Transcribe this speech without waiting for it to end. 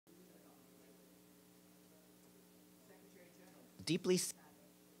deeply saddened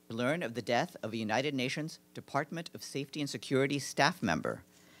to learn of the death of a United Nations Department of Safety and Security staff member,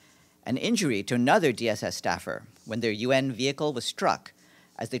 an injury to another DSS staffer when their UN vehicle was struck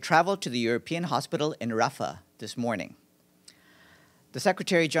as they traveled to the European hospital in Rafah this morning. The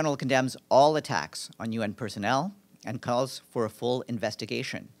Secretary General condemns all attacks on UN personnel and calls for a full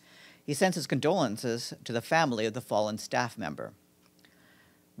investigation. He sends his condolences to the family of the fallen staff member.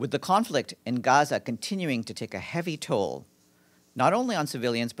 With the conflict in Gaza continuing to take a heavy toll, not only on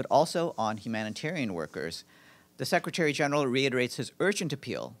civilians but also on humanitarian workers, the Secretary General reiterates his urgent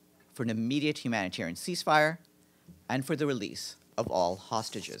appeal for an immediate humanitarian ceasefire and for the release of all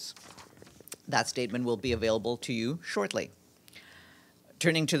hostages. That statement will be available to you shortly.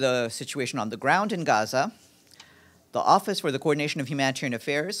 Turning to the situation on the ground in Gaza, the Office for the Coordination of Humanitarian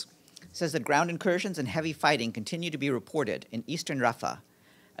Affairs says that ground incursions and heavy fighting continue to be reported in eastern Rafah,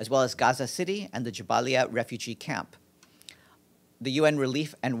 as well as Gaza City and the Jabalia refugee camp. The UN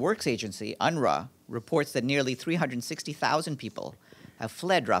Relief and Works Agency, UNRWA, reports that nearly 360,000 people have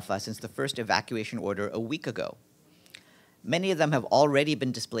fled Rafah since the first evacuation order a week ago. Many of them have already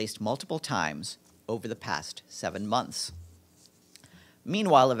been displaced multiple times over the past 7 months.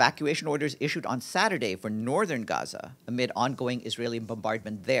 Meanwhile, evacuation orders issued on Saturday for northern Gaza amid ongoing Israeli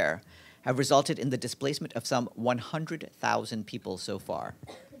bombardment there have resulted in the displacement of some 100,000 people so far.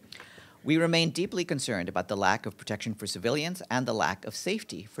 We remain deeply concerned about the lack of protection for civilians and the lack of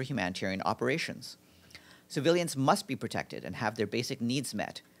safety for humanitarian operations. Civilians must be protected and have their basic needs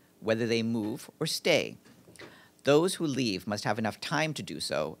met, whether they move or stay. Those who leave must have enough time to do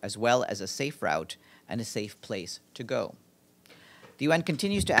so, as well as a safe route and a safe place to go. The UN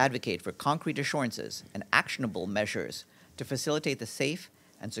continues to advocate for concrete assurances and actionable measures to facilitate the safe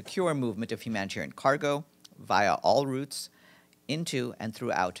and secure movement of humanitarian cargo via all routes into and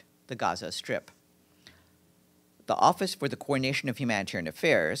throughout the Gaza Strip. The Office for the Coordination of Humanitarian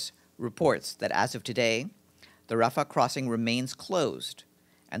Affairs reports that as of today, the Rafah crossing remains closed,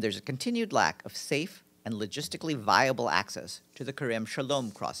 and there's a continued lack of safe and logistically viable access to the Kerem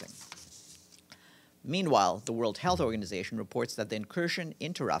Shalom crossing. Meanwhile, the World Health Organization reports that the incursion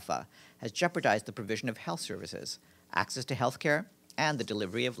into Rafah has jeopardized the provision of health services, access to health care, and the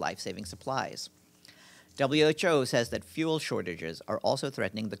delivery of life-saving supplies. WHO says that fuel shortages are also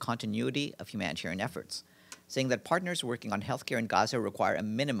threatening the continuity of humanitarian efforts, saying that partners working on healthcare in Gaza require a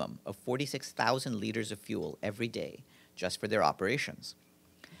minimum of 46,000 liters of fuel every day just for their operations.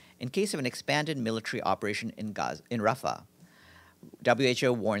 In case of an expanded military operation in Rafah,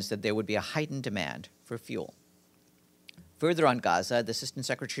 WHO warns that there would be a heightened demand for fuel. Further on Gaza, the Assistant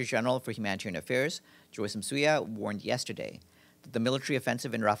Secretary General for Humanitarian Affairs, Joyce Msuya, warned yesterday that the military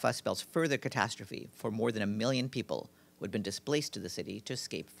offensive in Rafah spells further catastrophe for more than 1 million people who had been displaced to the city to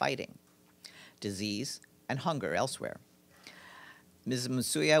escape fighting, disease, and hunger elsewhere. Ms.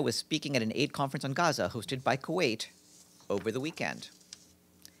 Msuya was speaking at an aid conference on Gaza hosted by Kuwait over the weekend.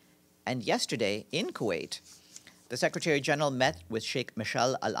 And yesterday, in Kuwait, the Secretary General met with Sheikh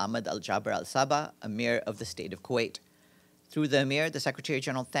Mishal Al-Ahmad Al-Jaber Al-Sabah, Emir of the State of Kuwait. Through the Emir, the Secretary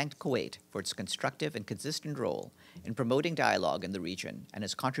General thanked Kuwait for its constructive and consistent role in promoting dialogue in the region and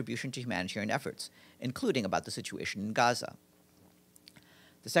its contribution to humanitarian efforts, including about the situation in Gaza.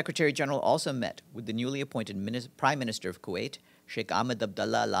 The Secretary General also met with the newly appointed Prime Minister of Kuwait, Sheikh Ahmed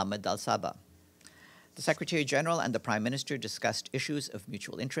Abdullah Al-Ahmad Al-Sabah. The Secretary General and the Prime Minister discussed issues of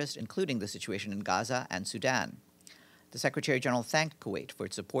mutual interest, including the situation in Gaza and Sudan. The Secretary General thanked Kuwait for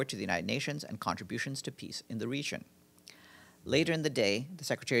its support to the United Nations and contributions to peace in the region. Later in the day, the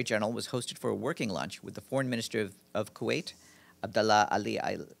Secretary General was hosted for a working lunch with the Foreign Minister of Kuwait, Abdallah Ali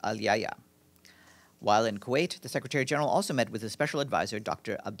Al-Yaya. While in Kuwait, the Secretary General also met with his special advisor,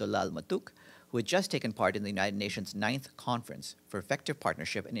 Dr. Abdullah Al-Matouk, who had just taken part in the United Nations 9th Conference for Effective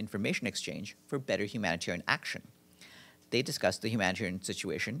Partnership and Information Exchange for Better Humanitarian Action. They discussed the humanitarian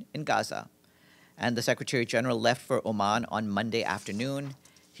situation in Gaza. And the Secretary General left for Oman on Monday afternoon.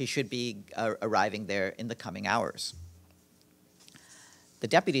 He should be arriving there in the coming hours. The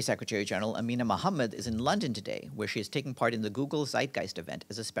Deputy Secretary General, Amina Mohammed, is in London today, where she is taking part in the Google Zeitgeist event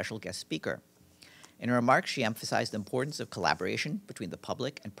as a special guest speaker. In her remarks, she emphasized the importance of collaboration between the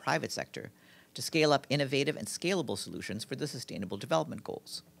public and private sector to scale up innovative and scalable solutions for the Sustainable Development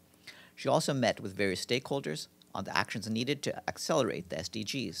Goals. She also met with various stakeholders on the actions needed to accelerate the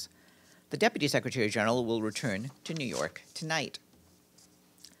SDGs. The Deputy Secretary General will return to New York tonight.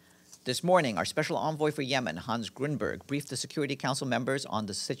 This morning, our Special Envoy for Yemen, Hans Grunberg, briefed the Security Council members on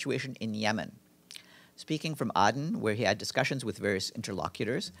the situation in Yemen. Speaking from Aden, where he had discussions with various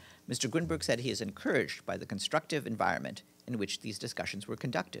interlocutors, Mr. Grunberg said he is encouraged by the constructive environment in which these discussions were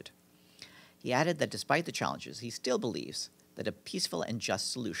conducted. He added that despite the challenges, he still believes that a peaceful and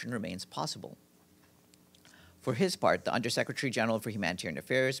just solution remains possible. For his part, the Undersecretary General for Humanitarian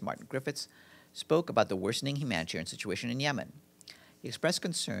Affairs, Martin Griffiths, spoke about the worsening humanitarian situation in Yemen. He expressed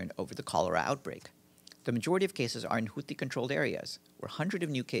concern over the cholera outbreak. The majority of cases are in Houthi-controlled areas, where hundreds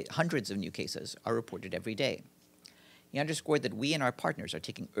of new cases are reported every day. He underscored that we and our partners are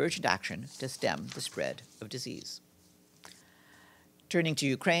taking urgent action to stem the spread of disease. Turning to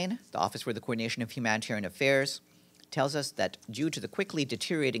Ukraine, the Office for the Coordination of Humanitarian Affairs tells us that due to the quickly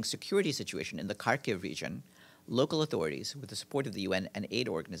deteriorating security situation in the Kharkiv region, local authorities, with the support of the UN and aid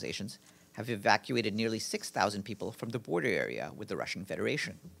organizations, have evacuated nearly 6,000 people from the border area with the Russian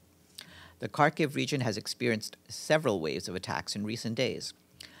Federation. The Kharkiv region has experienced several waves of attacks in recent days,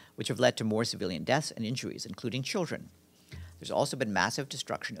 which have led to more civilian deaths and injuries, including children. There's also been massive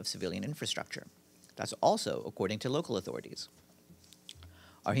destruction of civilian infrastructure. That's also according to local authorities.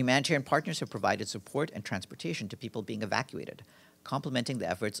 Our humanitarian partners have provided support and transportation to people being evacuated, complementing the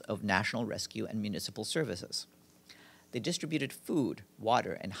efforts of national rescue and municipal services. They distributed food,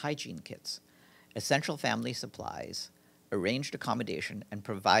 water, and hygiene kits, essential family supplies, arranged accommodation, and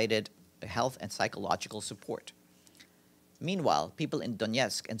provided health and psychological support. Meanwhile, people in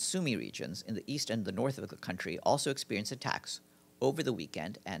Donetsk and Sumy regions in the east and the north of the country also experienced attacks over the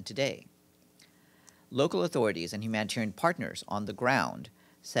weekend and today. Local authorities and humanitarian partners on the ground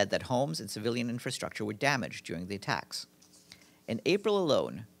said that homes and civilian infrastructure were damaged during the attacks. In April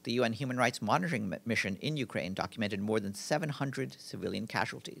alone, the UN Human Rights Monitoring Mission in Ukraine documented more than 700 civilian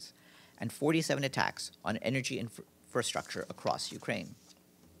casualties and 47 attacks on energy infrastructure across Ukraine.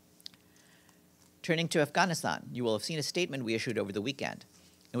 Turning to Afghanistan, you will have seen a statement we issued over the weekend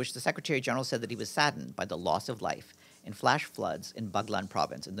in which the Secretary General said that he was saddened by the loss of life in flash floods in Baghlan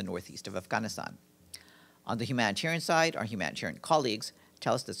province in the northeast of Afghanistan. On the humanitarian side, our humanitarian colleagues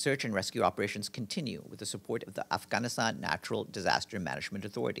tell us that search and rescue operations continue with the support of the Afghanistan Natural Disaster Management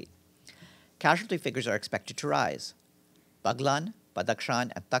Authority. Casualty figures are expected to rise. Baghlan,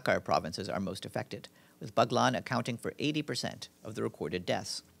 Badakhshan, and Takhar provinces are most affected, with Baghlan accounting for 80% of the recorded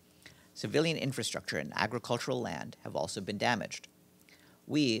deaths. Civilian infrastructure and agricultural land have also been damaged.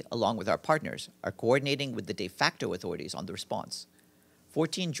 We, along with our partners, are coordinating with the de facto authorities on the response.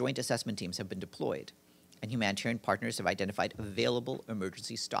 14 joint assessment teams have been deployed, and humanitarian partners have identified available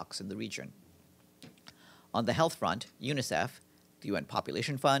emergency stocks in the region. On the health front, UNICEF, the UN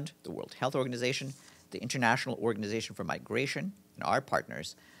Population Fund, the World Health Organization, the International Organization for Migration, and our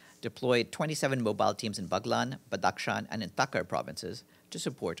partners deployed 27 mobile teams in Baghlan, Badakhshan, and in Takhar provinces to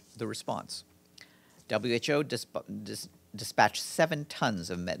support the response. WHO dispatched 7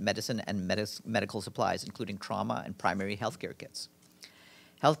 tons of medicine and medical supplies, including trauma and primary healthcare kits.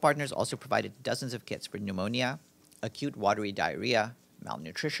 Health partners also provided dozens of kits for pneumonia, acute watery diarrhea,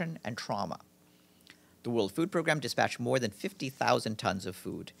 malnutrition, and trauma. The World Food Programme dispatched more than 50,000 tons of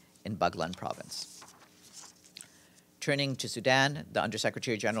food in Baghlan province. Turning to Sudan, the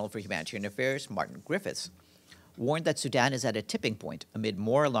Undersecretary General for Humanitarian Affairs, Martin Griffiths, warned that Sudan is at a tipping point amid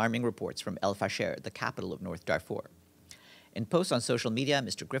more alarming reports from El Fasher, the capital of North Darfur. In posts on social media,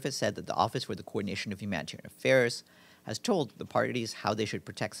 Mr. Griffiths said that the Office for the Coordination of Humanitarian Affairs has told the parties how they should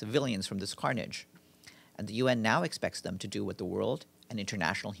protect civilians from this carnage, and the UN now expects them to do what the world and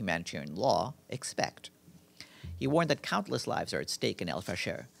international humanitarian law expect. He warned that countless lives are at stake in El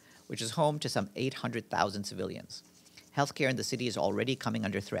Fasher, which is home to some 800,000 civilians. Healthcare in the city is already coming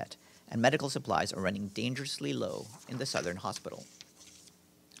under threat, and medical supplies are running dangerously low in the southern hospital.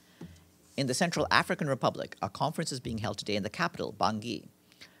 In the Central African Republic, a conference is being held today in the capital, Bangui,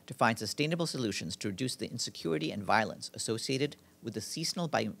 to find sustainable solutions to reduce the insecurity and violence associated with the seasonal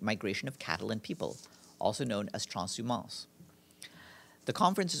migration of cattle and people, also known as transhumance. The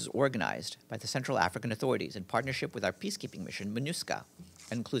conference is organized by the Central African authorities in partnership with our peacekeeping mission, MINUSCA,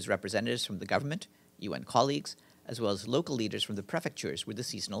 and includes representatives from the government, UN colleagues, as well as local leaders from the prefectures where the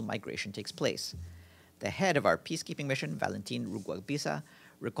seasonal migration takes place. The head of our peacekeeping mission, Valentine Rugwabisa,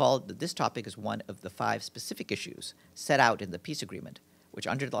 recalled that this topic is one of the 5 specific issues set out in the peace agreement, which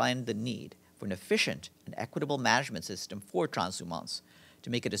underlined the need for an efficient and equitable management system for transhumance to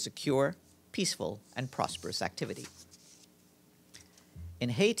make it a secure, peaceful, and prosperous activity. In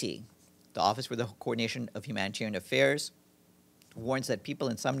Haiti, the Office for the Coordination of Humanitarian Affairs warns that people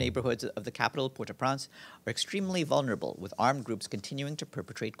in some neighborhoods of the capital, Port-au-Prince, are extremely vulnerable, with armed groups continuing to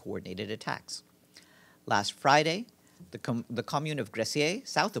perpetrate coordinated attacks. Last Friday, the commune of Gressier,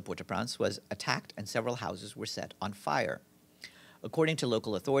 south of Port-au-Prince, was attacked and several houses were set on fire. According to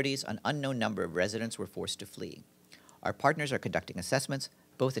local authorities, an unknown number of residents were forced to flee. Our partners are conducting assessments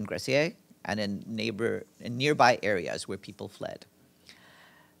both in Gressier and in nearby areas where people fled.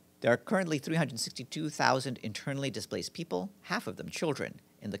 There are currently 362,000 internally displaced people, half of them children,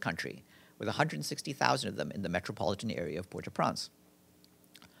 in the country, with 160,000 of them in the metropolitan area of Port-au-Prince.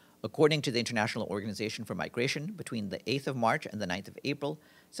 According to the International Organization for Migration, between the 8th of March and the 9th of April,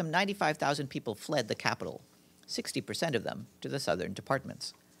 some 95,000 people fled the capital, 60% of them to the southern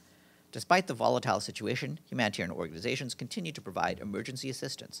departments. Despite the volatile situation, humanitarian organizations continue to provide emergency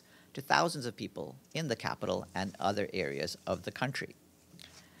assistance to thousands of people in the capital and other areas of the country.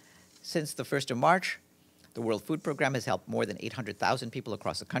 Since the 1st of March, the World Food Programme has helped more than 800,000 people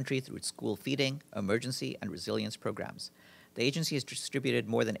across the country through its school feeding, emergency, and resilience programs. The agency has distributed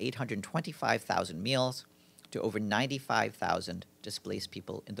more than 825,000 meals to over 95,000 displaced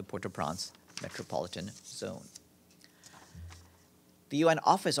people in the Port-au-Prince metropolitan zone. The UN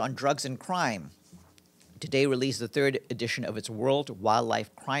Office on Drugs and Crime today released the 3rd edition of its World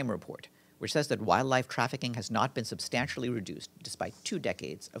Wildlife Crime Report, which says that wildlife trafficking has not been substantially reduced despite 2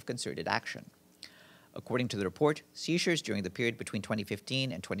 decades of concerted action. According to the report, seizures during the period between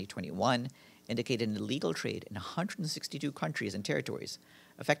 2015 and 2021 indicated an illegal trade in 162 countries and territories,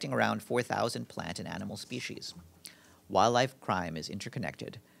 affecting around 4,000 plant and animal species. Wildlife crime is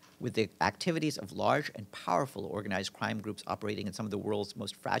interconnected with the activities of large and powerful organized crime groups operating in some of the world's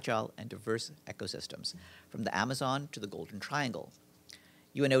most fragile and diverse ecosystems, from the Amazon to the Golden Triangle.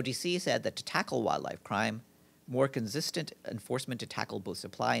 UNODC said that to tackle wildlife crime, more consistent enforcement to tackle both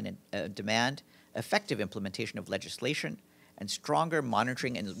supply and demand, effective implementation of legislation, and stronger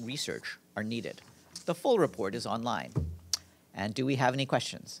monitoring and research are needed. The full report is online. And do we have any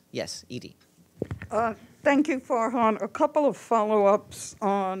questions? Yes, Edie. Thank you, Farhan. A couple of follow-ups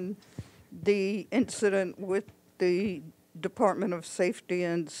on the incident with the Department of Safety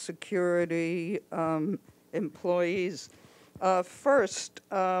and Security employees. First,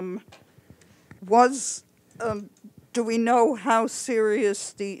 do we know how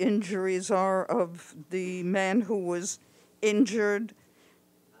serious the injuries are of the man who was injured?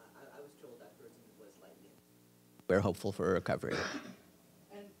 I was told that person was lightly injured. We're hopeful for a recovery.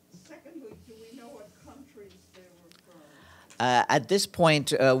 And secondly, do we know what countries they were from? At this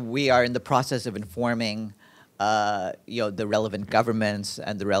point, we are in the process of informing the relevant governments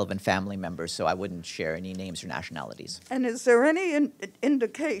and the relevant family members, so I wouldn't share any names or nationalities. And is there any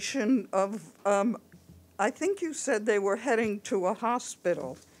indication of, I think you said they were heading to a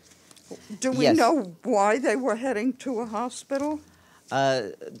hospital. Do we know why they were heading to a hospital?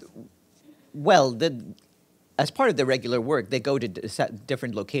 Well, as part of their regular work, they go to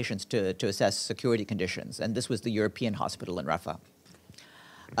different locations to assess security conditions, and this was the European hospital in Rafah.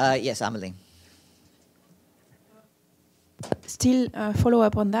 Yes, Amelie. Still, follow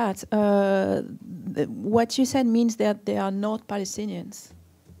up on that. What you said means that they are not Palestinians.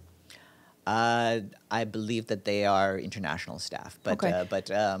 I believe that they are international staff, but okay.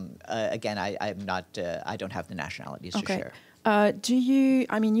 Again, I'm not. I don't have the nationalities to share.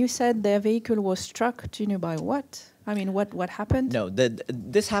 You said their vehicle was struck. Do you know by what? I mean, what happened? No,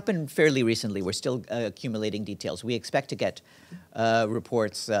 this happened fairly recently. We're still accumulating details. We expect to get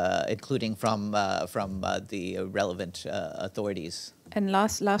reports, including from the relevant authorities. And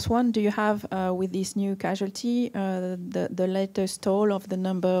last one, do you have, with this new casualty, the latest toll of the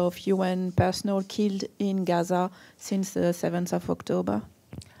number of UN personnel killed in Gaza since the 7th of October?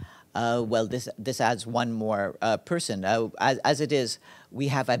 Well, this adds one more person. As it is, we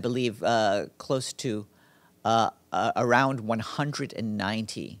have, I believe, close to around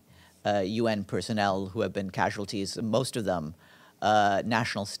 190 UN personnel who have been casualties, most of them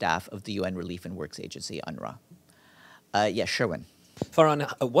national staff of the UN Relief and Works Agency, UNRWA. Yes, Sherwin. Farhan,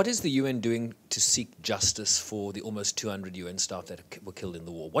 what is the UN doing to seek justice for the almost 200 UN staff that were killed in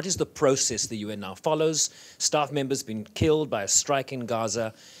the war? What is the process the UN now follows? Staff members been killed by a strike in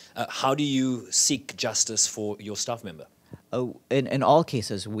Gaza. How do you seek justice for your staff member? Oh, in all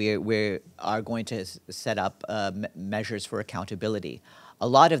cases, we are going to set up measures for accountability. A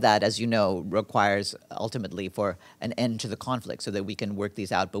lot of that, as you know, requires ultimately for an end to the conflict so that we can work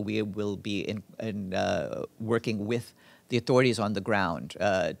these out. But we will be working with the authorities on the ground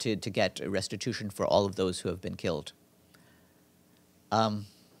to get restitution for all of those who have been killed.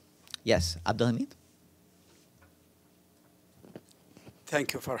 Yes, Abdelhamid?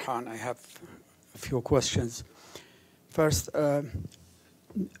 Thank you, Farhan. I have a few questions. First,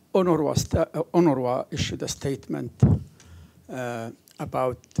 UNRWA issued a statement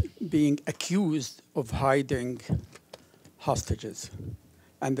about being accused of hiding hostages.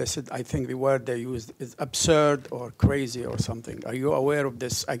 And they said, I think the word they used is absurd or crazy or something. Are you aware of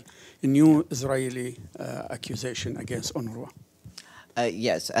this new Israeli accusation against UNRWA?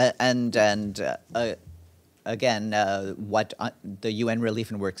 Yes, again, what the UN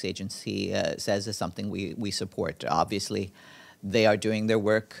Relief and Works Agency says is something we support. Obviously, they are doing their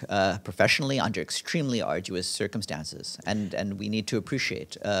work professionally under extremely arduous circumstances, and we need to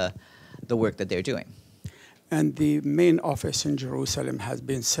appreciate the work that they're doing. And the main office in Jerusalem has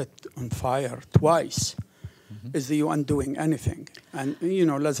been set on fire twice. Mm-hmm. Is the UN doing anything? And, you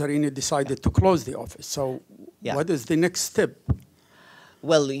know, Lazzarini decided to close the office. So what is the next step?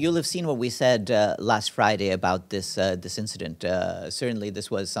 Well, you'll have seen what we said last Friday about this incident. Certainly, this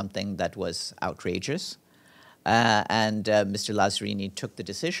was something that was outrageous. And Mr. Lazzarini took the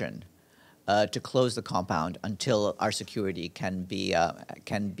decision to close the compound until our security can be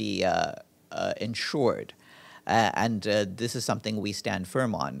ensured. And this is something we stand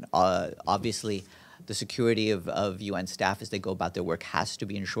firm on. Obviously, the security of UN staff as they go about their work has to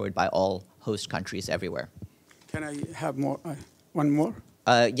be ensured by all host countries everywhere. Can I have more? One more?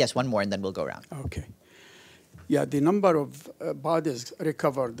 Yes, one more, and then we'll go around. Okay. Yeah, the number of bodies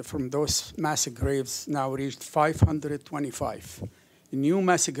recovered from those mass graves now reached 525. New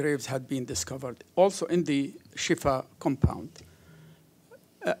mass graves had been discovered, also in the Shifa compound.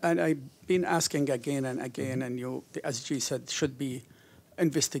 And I've been asking again and again, and the SG said should be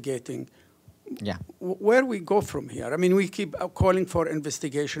investigating. Yeah. Where we go from here? I mean, we keep calling for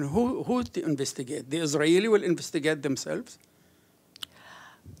investigation. Who to investigate? The Israeli will investigate themselves?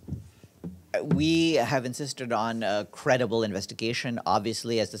 We have insisted on a credible investigation.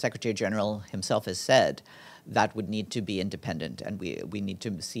 Obviously, as the Secretary General himself has said, that would need to be independent, and we need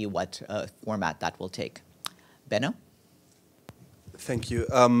to see what format that will take. Benno? Thank you.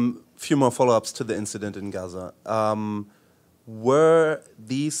 Few more follow-ups to the incident in Gaza. Were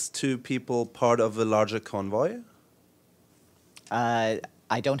these two people part of a larger convoy? I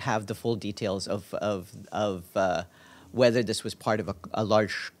don't have the full details of whether this was part of a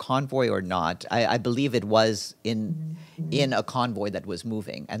large convoy or not. I believe it was in a convoy that was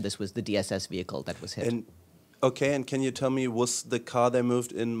moving, and this was the DSS vehicle that was hit. And can you tell me, was the car they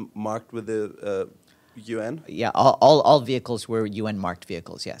moved in marked with the UN? Yeah, all vehicles were UN-marked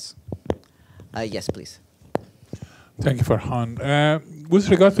vehicles, yes. Yes, please. Thank you, Farhan. With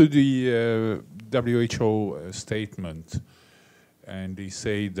regard to the WHO statement, and they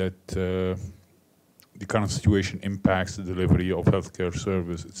say that the current situation impacts the delivery of healthcare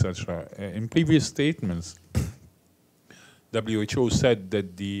service, etc. In previous statements, WHO said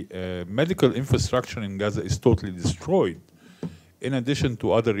that the medical infrastructure in Gaza is totally destroyed, in addition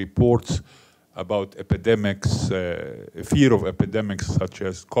to other reports about epidemics, fear of epidemics such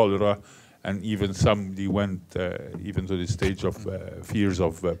as cholera, and even somebody went even to the stage of fears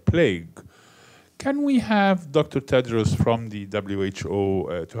of plague. Can we have Dr. Tedros from the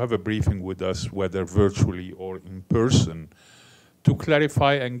WHO to have a briefing with us, whether virtually or in person, to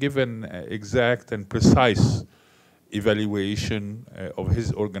clarify and give an exact and precise evaluation of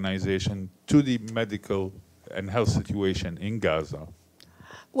his organization to the medical and health situation in Gaza?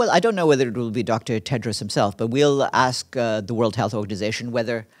 Well, I don't know whether it will be Dr. Tedros himself, but we'll ask the World Health Organization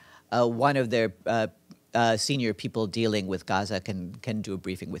whether one of their senior people dealing with Gaza can do a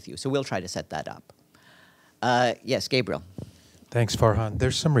briefing with you. So we'll try to set that up. Yes, Gabriel. Thanks, Farhan.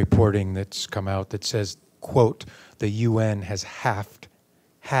 There's some reporting that's come out that says, quote, the UN has halved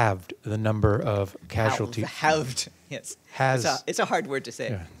the number of casualties. Halved, yes. It's a hard word to say.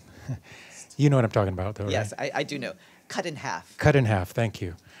 Yeah. You know what I'm talking about, though, yes, right? I do know. Cut in half. Cut in half, thank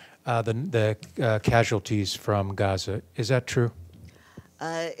you. The casualties from Gaza, is that true?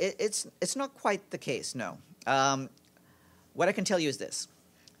 It's not quite the case, no. What I can tell you is this.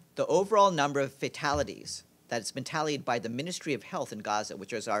 The overall number of fatalities that's been tallied by the Ministry of Health in Gaza,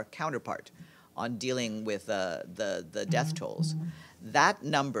 which is our counterpart on dealing with the death tolls, that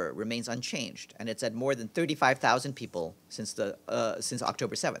number remains unchanged, and it's at more than 35,000 people since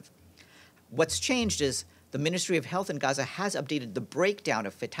October 7th. What's changed is the Ministry of Health in Gaza has updated the breakdown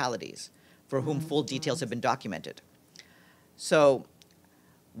of fatalities for whom full details have been documented. So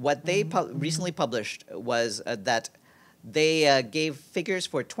what they recently published was that they gave figures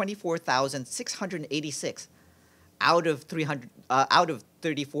for 24,686 out of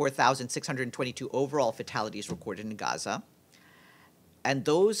 34,622 overall fatalities recorded in Gaza. And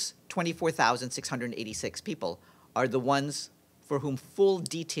those 24,686 people are the ones for whom full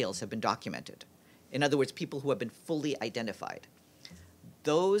details have been documented. In other words, people who have been fully identified.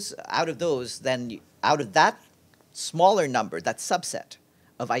 Out of that smaller number, that subset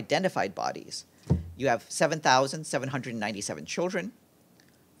of identified bodies, you have 7,797 children,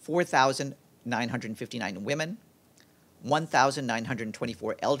 4,959 women,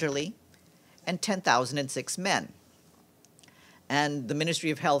 1,924 elderly, and 10,006 men. And the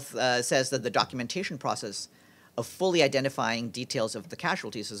Ministry of Health says that the documentation process of fully identifying details of the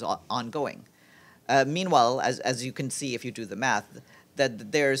casualties is ongoing. Meanwhile, as you can see if you do the math,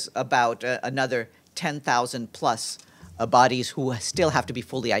 that there's about another 10,000 plus bodies who still have to be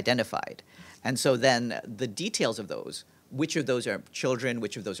fully identified. And so then the details of those, which of those are children,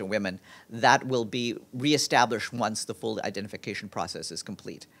 which of those are women, that will be reestablished once the full identification process is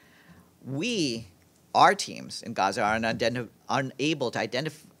complete. Our teams in Gaza are unable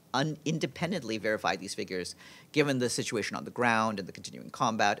to independently verify these figures given the situation on the ground and the continuing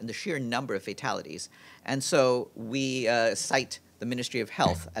combat and the sheer number of fatalities. And so we cite the Ministry of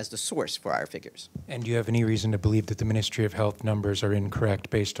Health as the source for our figures. And do you have any reason to believe that the Ministry of Health numbers are incorrect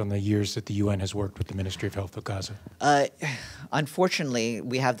based on the years that the UN has worked with the Ministry of Health of Gaza? Unfortunately,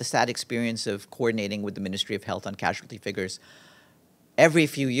 we have the sad experience of coordinating with the Ministry of Health on casualty figures every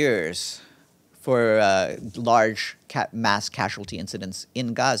few years for large mass casualty incidents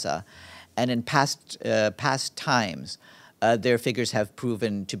in Gaza. And in past times, their figures have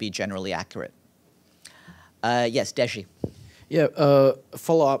proven to be generally accurate. Yes, Deshi. Yeah,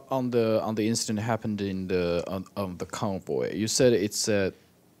 follow up on the incident happened in on the convoy. You said it's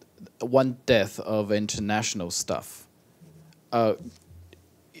one death of international staff. How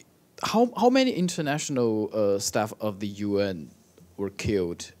many international staff of the UN were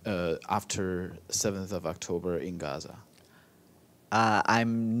killed after 7th of October in Gaza?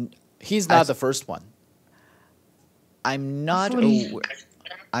 He's not the first one. I'm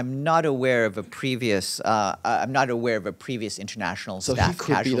not aware of a previous. I'm not aware of a previous international staff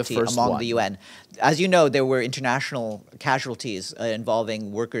casualty among the UN. As you know, there were international casualties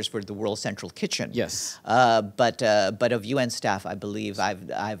involving workers for the World Central Kitchen. Yes. But of UN staff, I believe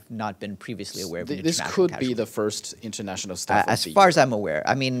I've not been previously aware of an international This could casualty. be the first international staff. As far as I'm aware.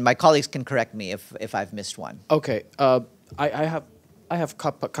 I mean, my colleagues can correct me if I've missed one. Okay. I have a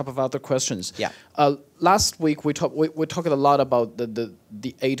couple of other questions. Yeah. Last week we talked a lot about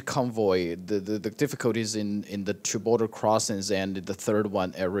the aid convoy, the difficulties in the two border crossings, and the third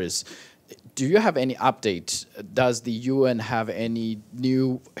one, Aris. Do you have any update? Does the UN have any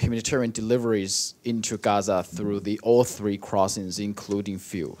new humanitarian deliveries into Gaza through all three crossings, including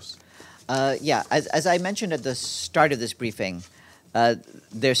fuels? Yeah. As I mentioned at the start of this briefing,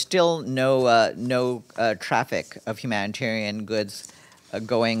 there's still no traffic of humanitarian goods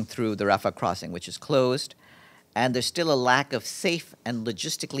going through the Rafah crossing, which is closed, and there's still a lack of safe and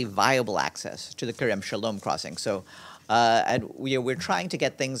logistically viable access to the Kerem Shalom crossing. So, and we're trying to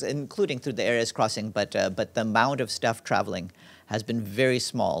get things, including through the Erez crossing, but the amount of stuff traveling has been very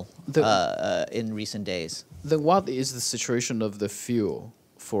small in recent days. Then what is the situation of the fuel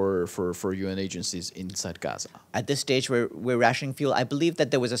for UN agencies inside Gaza? At this stage, we're rationing fuel. I believe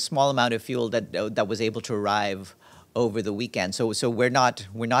that there was a small amount of fuel that was able to arrive over the weekend. So we're not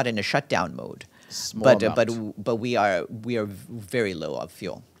in a shutdown mode. But we are very low of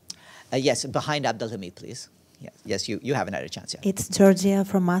fuel. Yes, behind Abdelhamid, please. Yes, you haven't had a chance yet. It's Georgia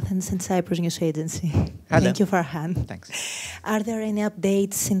from Athens and Cyprus News Agency. Hello. Thank you, Farhan. Thanks. Are there any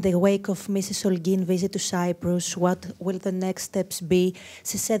updates in the wake of Mrs. Olguin's visit to Cyprus? What will the next steps be?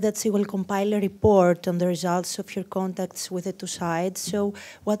 She said that she will compile a report on the results of her contacts with the two sides. So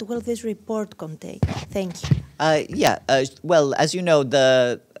what will this report contain? Thank you. Well, as you know,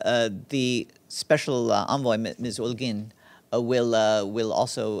 the special envoy, Ms. Olguin, will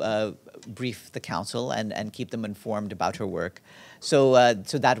also brief the council and keep them informed about her work. So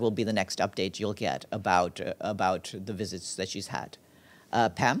that will be the next update you'll get about the visits that she's had.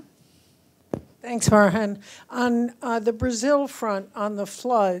 Pam? Thanks, Farhan. On the Brazil front, on the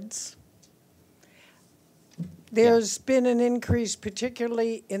floods, there's been an increase,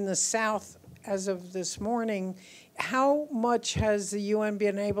 particularly in the south as of this morning. How much has the UN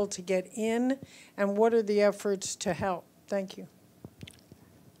been able to get in, and what are the efforts to help? Thank you.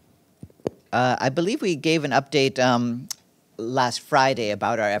 I believe we gave an update last Friday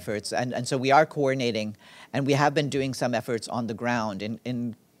about our efforts, and so we are coordinating, and we have been doing some efforts on the ground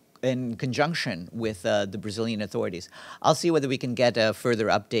in conjunction with the Brazilian authorities. I'll see whether we can get a further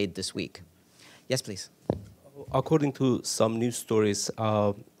update this week. Yes, please. According to some news stories,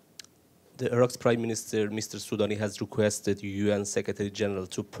 the Iraq's Prime Minister, Mr. Soudani, has requested UN Secretary General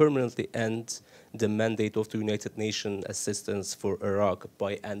to permanently end the mandate of the United Nations assistance for Iraq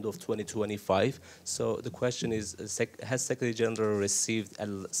by end of 2025. So the question is, has Secretary General received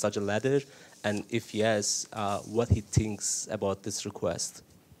such a letter? And if yes, what he thinks about this request?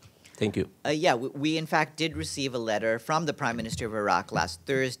 Thank you. We in fact did receive a letter from the Prime Minister of Iraq last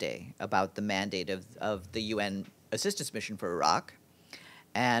Thursday about the mandate of the UN assistance mission for Iraq.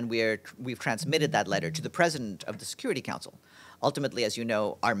 And we've transmitted that letter to the President of the Security Council. ultimately, as you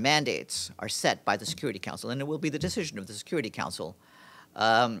know, our mandates are set by the Security Council, and it will be the decision of the Security Council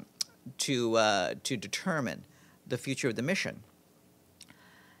to determine the future of the mission.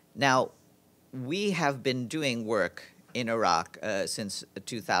 Now, we have been doing work in Iraq since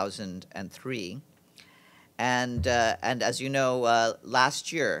 2003, and as you know,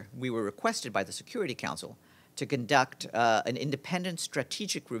 last year we were requested by the Security Council to conduct an independent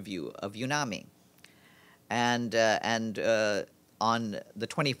strategic review of UNAMI. And on the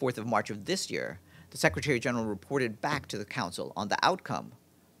 24th of March of this year, the Secretary General reported back to the Council on the outcome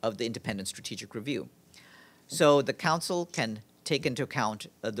of the independent strategic review. So the Council can take into account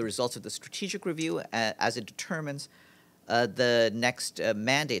the results of the strategic review as it determines the next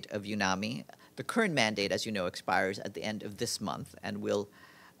mandate of UNAMI. The current mandate, as you know, expires at the end of this month, and we'll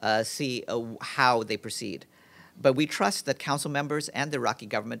see how they proceed. But we trust that Council members and the Iraqi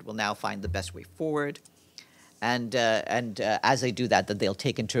government will now find the best way forward. And as they do that, that they'll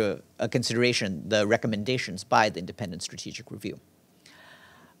take into consideration the recommendations by the independent strategic review.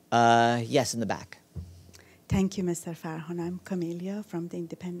 Yes, in the back. Thank you, Mr. Farhan. I'm Camelia from the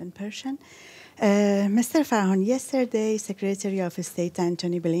Independent Persian. Mr. Farhan, yesterday, Secretary of State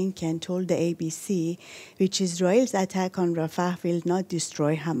Antony Blinken told the ABC, which Israel's attack on Rafah will not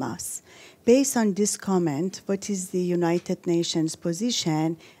destroy Hamas. Based on this comment, what is the United Nations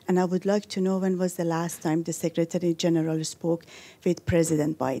position? And I would like to know when was the last time the Secretary General spoke with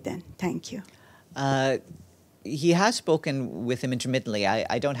President Biden. Thank you. He has spoken with him intermittently.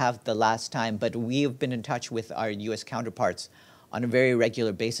 I don't have the last time, but we've been in touch with our U.S. counterparts on a very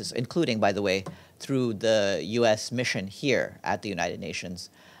regular basis, including, by the way, through the U.S. mission here at the United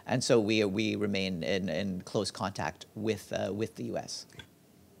Nations. And so we remain in close contact with the U.S.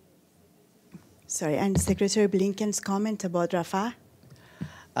 Sorry, and Secretary Blinken's comment about Rafah?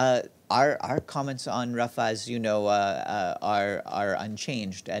 Our comments on Rafah, as you know, are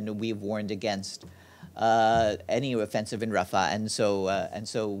unchanged, and we've warned against any offensive in Rafah, and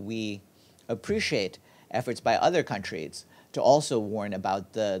so we appreciate efforts by other countries to also warn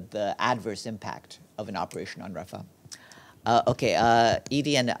about the adverse impact of an operation on Rafah. Okay,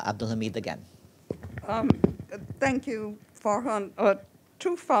 Edie and Abdulhamid again. Thank you, Farhan.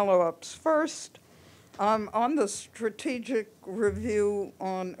 Two follow-ups. First, on the strategic review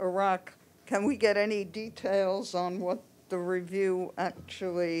on Iraq, can we get any details on what the review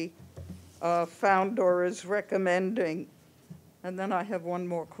actually found or is recommending? And then I have one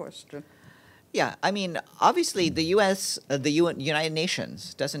more question. Yeah, I mean, obviously the U.S., the United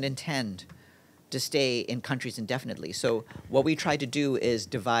Nations doesn't intend to stay in countries indefinitely. So what we try to do is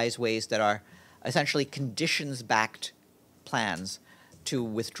devise ways that are essentially conditions-backed plans to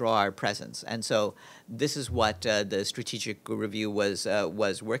withdraw our presence. And so this is what the strategic review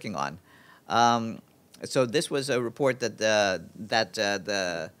was working on. So this was a report that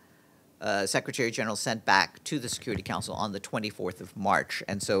the Secretary General sent back to the Security Council on the 24th of March,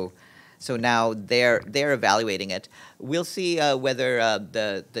 and so now they're evaluating it. We'll see whether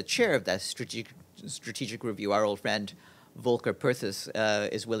the chair of that strategic review, our old friend Volker Perthes,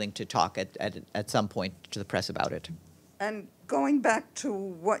 is willing to talk at some point to the press about it. And going back to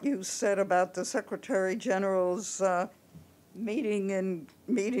what you said about the Secretary General's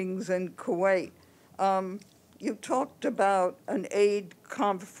meetings in Kuwait. You talked about an aid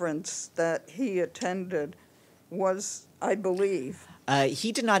conference that he attended was, I believe.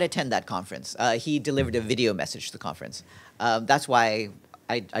 He did not attend that conference. He delivered a video message to the conference. That's why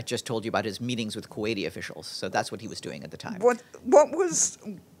I just told you about his meetings with Kuwaiti officials. So that's what he was doing at the time.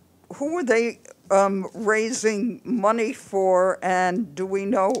 Who were they raising money for, and do we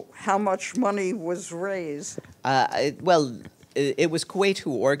know how much money was raised? Well, it was Kuwait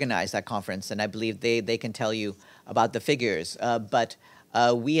who organized that conference, and I believe they can tell you about the figures. But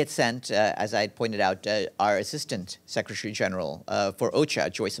we had sent, as I had pointed out, our Assistant Secretary General for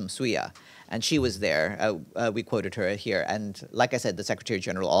OCHA, Joyce Msuya, and she was there. We quoted her here. And like I said, the Secretary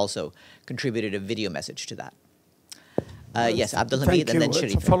General also contributed a video message to that. Yes, Abdulhamid and then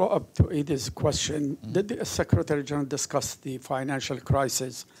Sharif. To follow up to Edie's question, did the Secretary General discuss the financial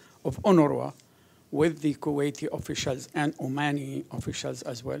crisis of UNRWA with the Kuwaiti officials and Omani officials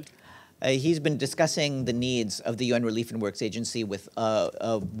as well? He's been discussing the needs of the UN Relief and Works Agency with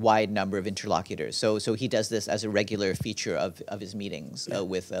a wide number of interlocutors. So he does this as a regular feature of his meetings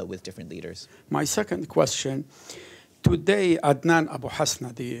with different leaders. My second question, today Adnan Abu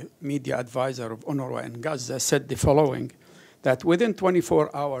Hasna, the media advisor of UNRWA in Gaza, said the following, that within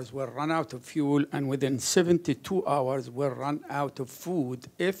 24 hours we'll run out of fuel, and within 72 hours we'll run out of food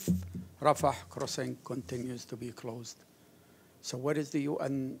if Rafah crossing continues to be closed. So what is the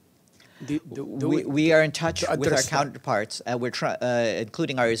UN We are in touch with our counterparts,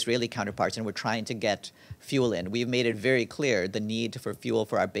 including our Israeli counterparts, and we're trying to get fuel in. We've made it very clear the need for fuel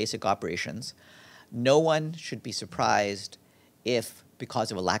for our basic operations. No one should be surprised if,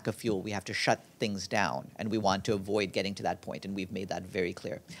 because of a lack of fuel, we have to shut things down, and we want to avoid getting to that point, and we've made that very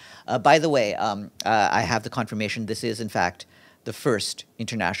clear. By the way, I have the confirmation this is, in fact, the first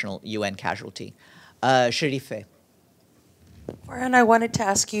international UN casualty. Sharife. Farhan, I wanted to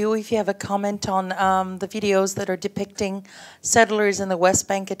ask you if you have a comment on the videos that are depicting settlers in the West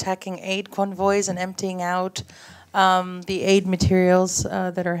Bank attacking aid convoys and emptying out the aid materials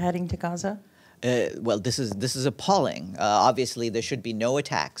that are heading to Gaza? Well, this is appalling. Obviously, there should be no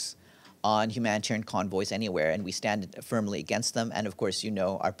attacks on humanitarian convoys anywhere, and we stand firmly against them. And of course, you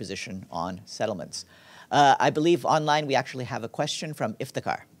know our position on settlements. I believe online we actually have a question from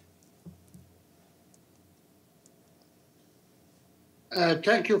Iftikhar.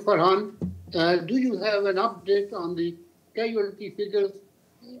 Thank you, Farhan. Do you have an update on the casualty figures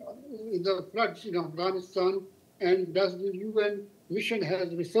in the floods in Afghanistan, and does the UN mission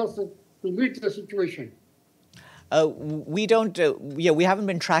have resources to meet the situation? We don't. We haven't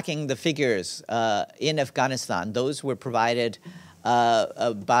been tracking the figures in Afghanistan. Those were provided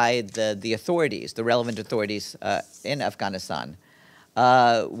by the authorities, the relevant authorities in Afghanistan.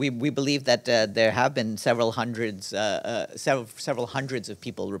 We believe that there have been several hundreds of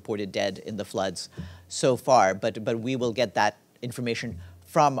people reported dead in the floods so far, but we will get that information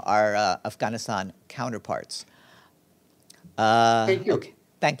from our Afghanistan counterparts. Thank you. Okay,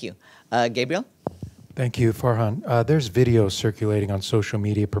 thank you. Gabriel? Thank you, Farhan. There's video circulating on social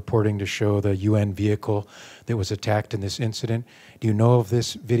media purporting to show the UN vehicle that was attacked in this incident. Do you know of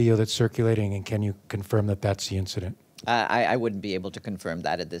this video that's circulating, and can you confirm that that's the incident? I wouldn't be able to confirm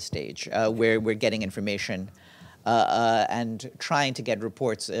that at this stage. We're getting information and trying to get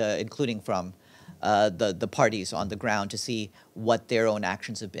reports, including from the parties on the ground, to see what their own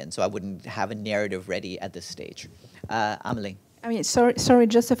actions have been. So I wouldn't have a narrative ready at this stage. Amelie? I mean, sorry,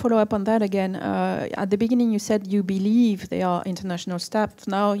 just to follow up on that again. At the beginning, you said you believe they are international staff.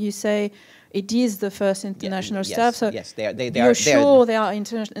 Now you say it is the first international staff. So yes, they are. You're sure they are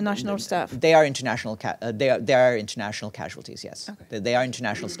international staff? They are international. They are international casualties. Yes, okay. They are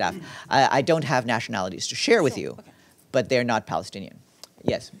international staff. I don't have nationalities to share with you, but they're not Palestinian.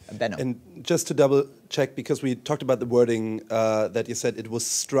 Yes, Benno. And just to double check, because we talked about the wording that you said it was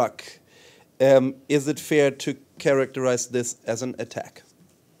struck. Is it fair to characterize this as an attack?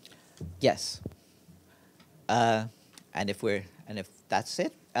 Yes. And if that's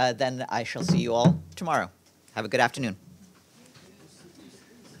it, then I shall see you all tomorrow. Have a good afternoon.